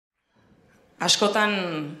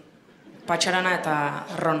Askotan patxarana eta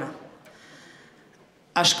rona.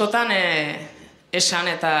 Askotan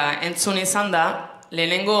esan eta entzun izan da,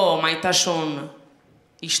 lehenengo maitasun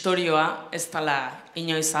istorioa ez dela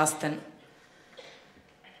inoiz ahazten.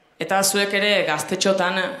 Eta zuek ere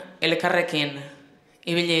gaztetxotan elkarrekin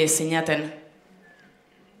ibili zinaten.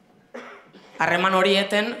 Harreman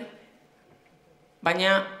horieten,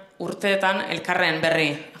 baina urteetan elkarren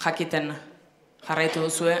berri jakiten jarraitu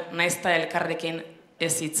duzue, naizta elkarrekin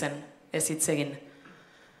ez hitz egin.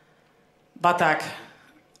 Batak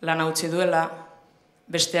lana utzi duela,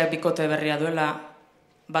 besteak bikote berria duela,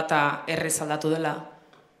 bata errez aldatu dela.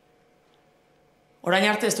 Orain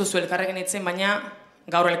arte ez duzu elkarrekin hitzen, baina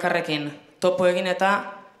gaur elkarrekin topo egin eta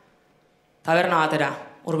taberna batera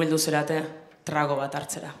hurbildu zerate trago bat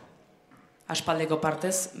hartzera. Aspaldiko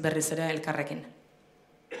partez berriz ere elkarrekin.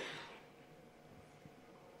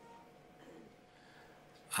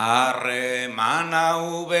 Harreman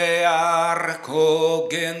hau beharko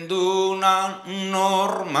genduna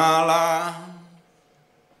normala,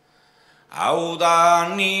 hau da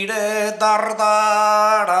nire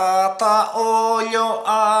dardara ta olio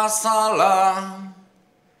azala,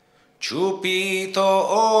 txupito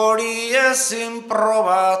hori ezin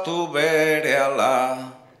probatu berehala,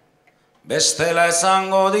 bestela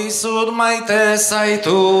esango dizut maite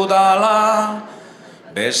zaitu dala,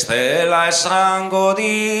 bestela esango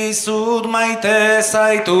dizut maite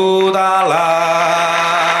zaitu dala.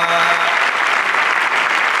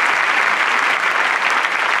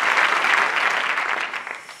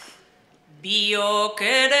 Biok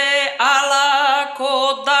ere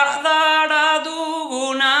alako dardara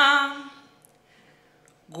duguna,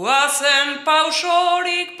 guazen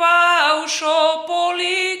pausorik pauso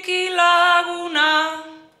poliki laguna,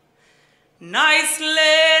 naiz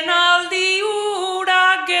lehen aldi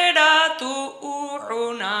ura geratu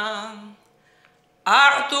urruna,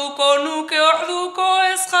 hartuko nuke orduko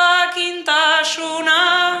ez jakintasuna,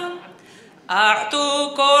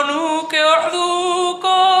 hartuko nuke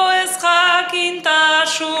orduko ez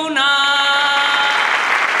jakintasuna.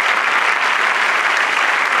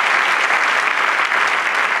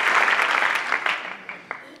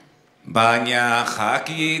 Baina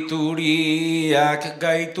jakituriak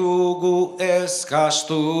gaitugu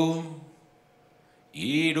eskastu,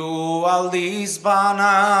 hiru aldiz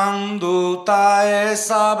bananduta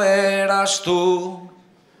ez aberastu,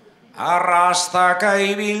 arrastaka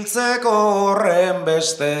ibiltzeko horren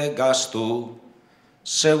beste gastu,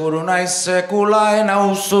 seguru naiz sekula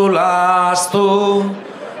enauzula aztu,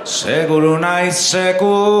 seguru naiz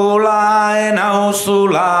sekula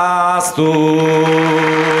enauzula aztu.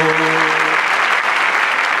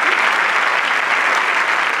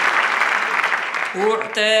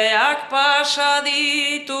 Urteak pasa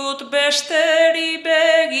ditut besteri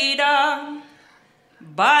begira,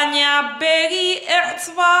 baina begi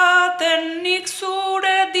ertz baten nik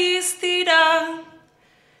zure diztira,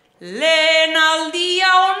 lehen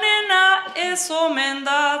aldia onena ez omen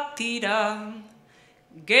da tira,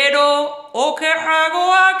 gero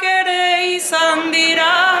okerragoak ere izan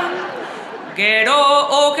dira, gero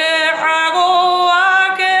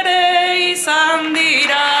okerragoak ere izan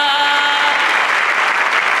dira.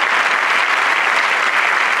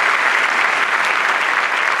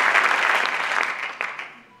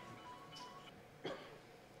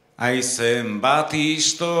 Aizen bat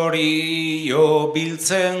historio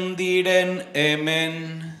biltzen diren hemen,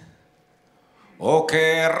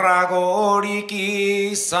 okerragorik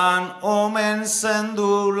izan omen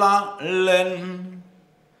zendula lehen,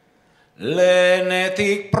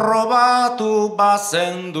 lehenetik probatu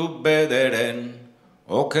bazendu bederen,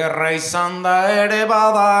 okerra izan da ere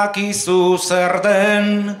badakizu zer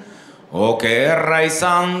den, okerra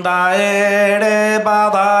izan da ere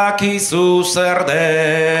badakizu zer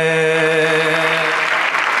den.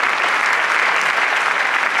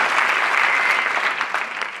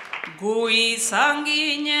 Gu izan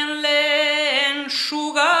ginen lehen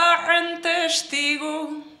sugarren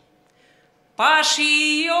testigu,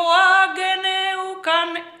 pasioa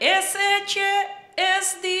geneukan ez etxe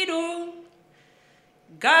ez diru,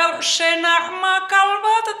 gaur senar makal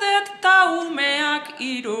bat det ta umeak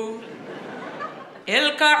hiru.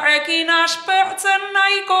 Elkarrekin aspertzen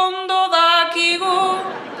nahiko ondo dakigu,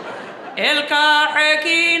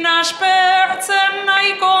 elkarrekin aspertzen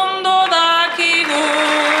nahiko ondo dakigu.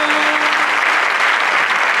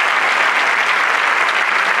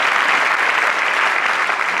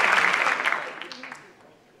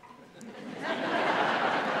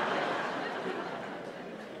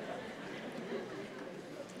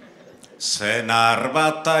 Senar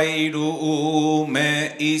bat hiru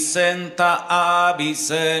ume izen ta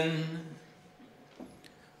abizen,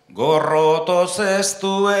 Gorrotoz ez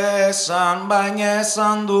du esan, baina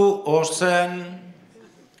esan du ozen.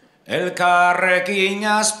 Elkarrekin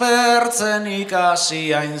aspertzen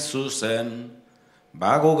ikasi hain zuzen.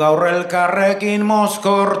 Bagu gaur elkarrekin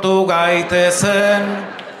mozkortu gaitezen.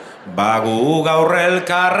 Bagu gaur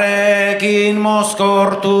elkarrekin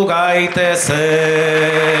mozkortu gaitezen.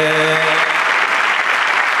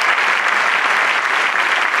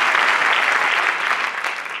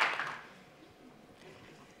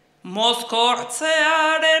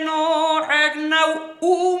 Mozkortzearen horrek nau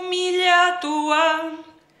humilatua,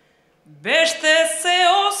 beste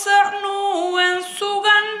zeo zer nuen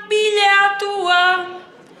zugan bilatua,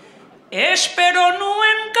 espero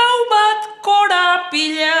nuen gau bat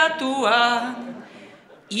korapilatua,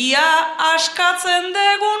 ia askatzen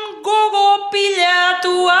degun gogo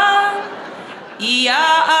pilatua, ia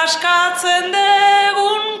askatzen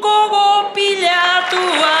degun gogo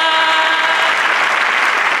pilatua.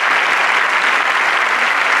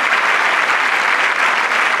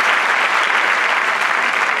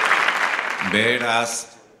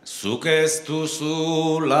 Beraz, zuk ez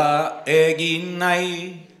duzula egin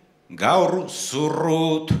nahi gaur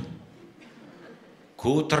zurrut.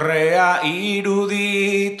 Kutrea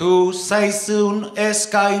iruditu zaizun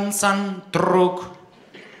eskaintzan truk.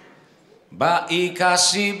 Ba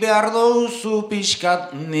ikasi behar duzu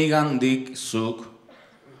pixkat nigandik zuk.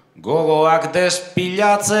 Gogoak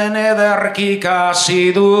despilatzen ederki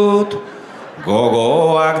ikasi dut.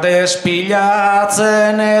 Gogoak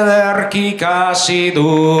despilatzen ederki ikasi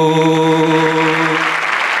dut.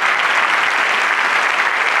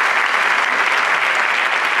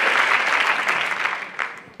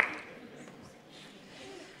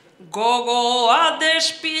 Gogoa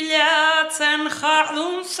despilatzen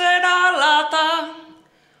jardun zera lata,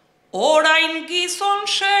 orain gizon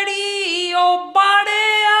serio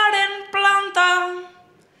barearen planta,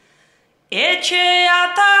 etxea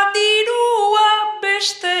eta dirua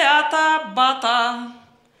bestea eta bata,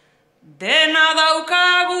 dena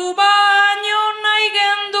daukagu baino nahi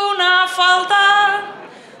genduna falta.